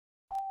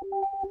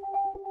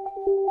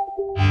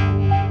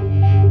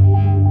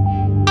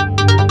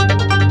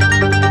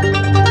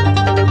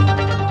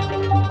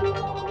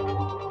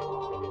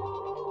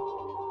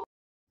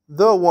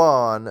the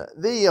one,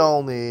 the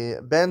only,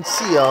 Ben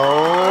Sion.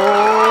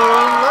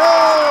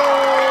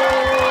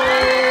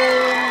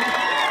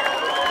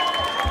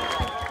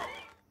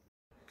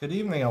 Good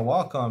evening and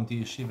welcome to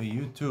Yeshiva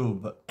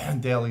YouTube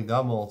Daily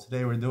Double.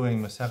 Today we're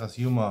doing Maseches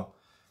Yoma,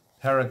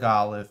 Perek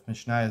Aleph,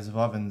 Mishnah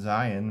Vav and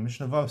Zayin.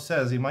 Mishnah Vav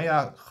says,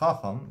 "Imaya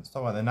Chacham." It's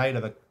talking about the night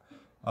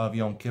of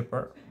Yom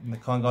Kippur. And the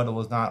Kohen Gadol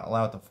was not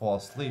allowed to fall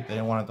asleep. They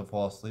didn't want him to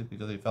fall asleep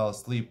because if he fell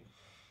asleep,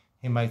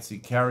 he might see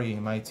Keri, he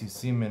might see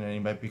semen, and he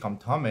might become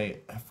Tameh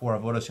for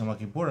Avodas Yom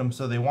Kippurim.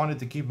 So they wanted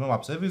to keep him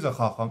up. So if he's a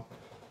Chacham,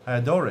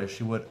 Hayadorish,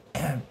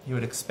 he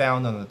would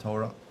expound on the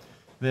Torah.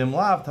 If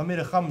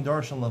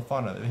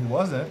he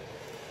wasn't,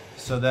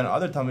 so then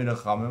other Talmidei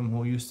Chachamim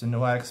who used to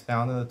know how to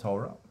expound on the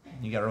Torah,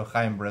 you get Rav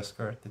Chaim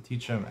Brisker to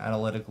teach him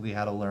analytically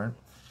how to learn,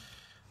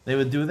 they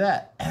would do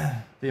that.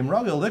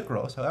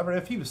 However,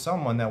 if he was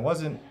someone that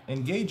wasn't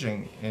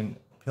engaging in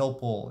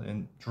pilpul,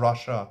 in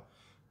drasha,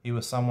 he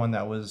was someone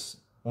that was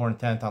more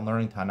intent on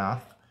learning Tanakh,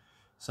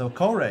 so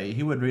Korei,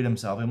 he would read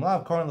himself. If he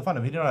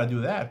didn't know how to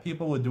do that,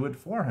 people would do it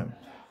for him.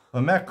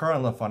 What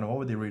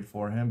would they read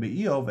for him?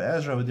 These were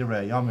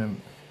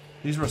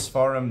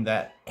Sfarim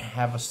that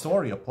have a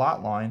story, a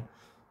plot line,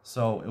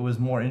 so it was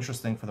more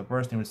interesting for the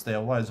person who would stay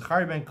alive.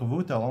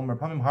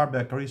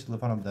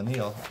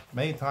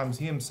 Many times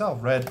he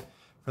himself read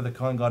for the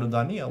Kohen Gadol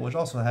Daniel, which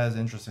also has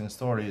interesting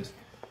stories.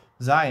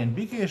 Zayin,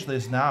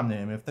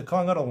 if the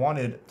Kohen Gadol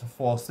wanted to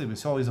fall asleep, we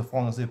saw he's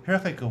falling asleep. They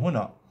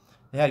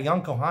had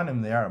young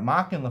Kohanim there,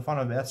 makin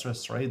lefanav Esra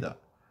Sreida.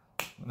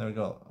 There we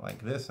go,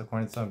 like this,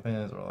 according to some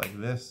opinions, or like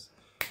this.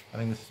 I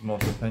think this is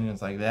most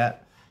opinions like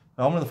that.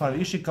 They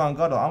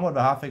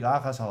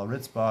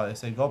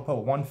say, go put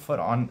 1 foot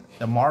on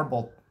the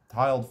marble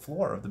tiled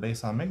floor of the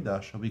Beis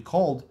HaMikdash. It'll be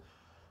cold,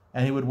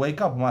 and he would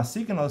wake up. They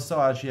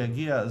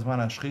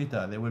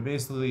would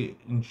basically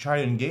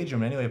try to engage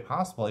him in any way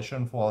possible. He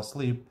shouldn't fall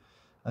asleep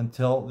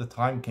until the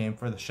time came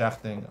for the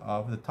shechting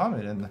of the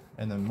Tamid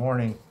in the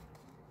morning.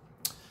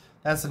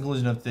 That's the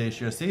conclusion of today's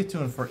shir. Stay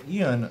tuned for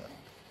Ian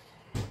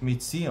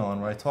Mitzion,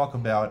 where I talk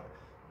about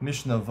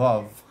Mishnah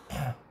Vav.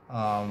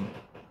 I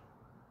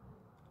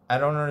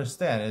don't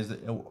understand.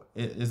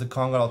 Is the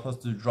Kohen Gadol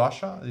supposed to do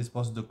drasha? Is he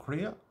supposed to do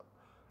kriya?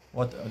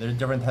 Are there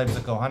different types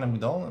of Kohanim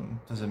Gedolim?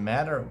 Does it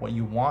matter what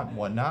you want,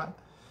 what not?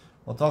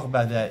 We'll talk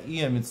about that.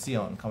 Ian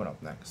Mitzion coming up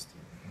next.